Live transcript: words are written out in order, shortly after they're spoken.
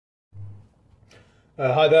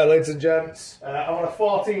Hi there, ladies and gents. I'm on a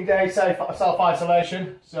 14-day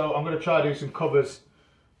self-isolation, so I'm going to try to do some covers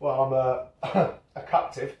while I'm a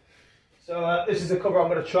captive. So this is the cover I'm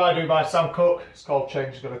going to try to do by Sam Cooke. It's called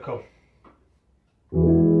Change Is Gonna Come.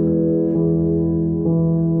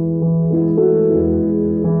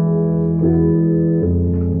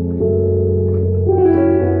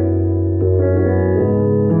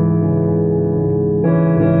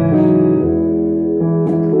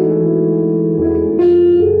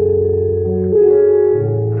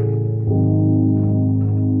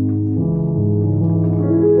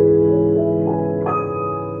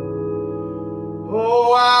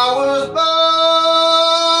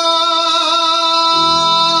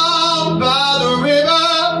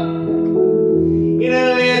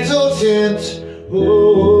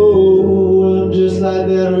 Oh, I'm just like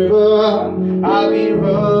that river. I've been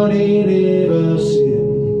running ever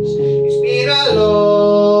since. It's been a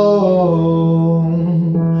long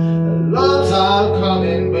time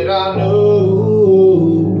coming, but I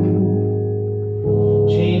know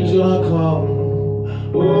change gonna come.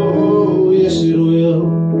 Oh, yes it will.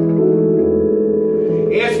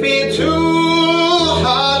 It's been too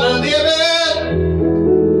hard to live it,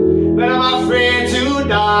 but I'm afraid to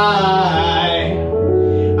die.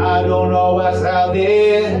 I don't know what's out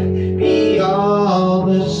there beyond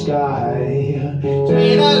the sky. It's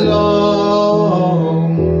been a long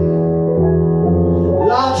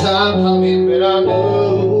time coming, but I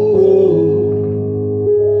know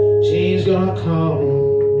change gonna come.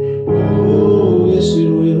 Oh, yes it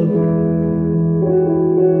will.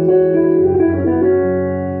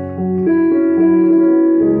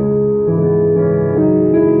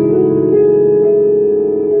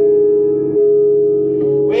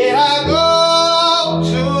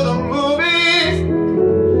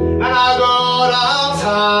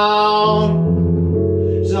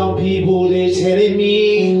 Some people they telling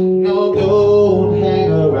me, no, don't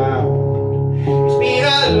hang around. It's been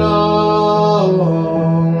a long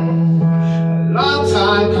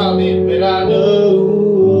time coming, but I know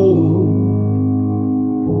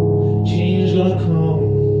change gonna come.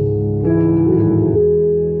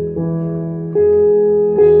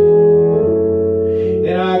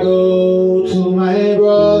 Then I go to my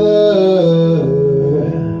brother,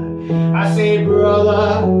 I say,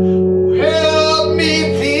 brother, help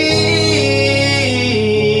me please.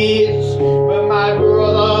 But my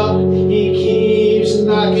brother, he keeps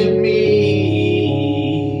knocking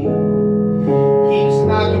me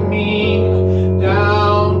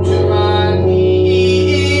down to my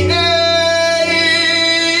knees.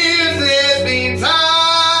 There's been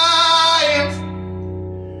times,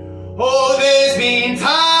 oh, there's been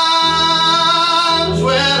times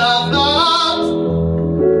when I thought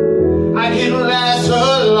I can last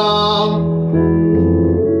so long.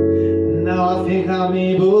 Now I think I'm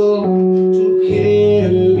able to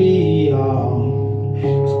carry on.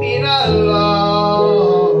 It's been a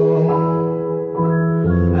long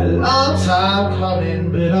time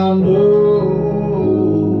coming, but I know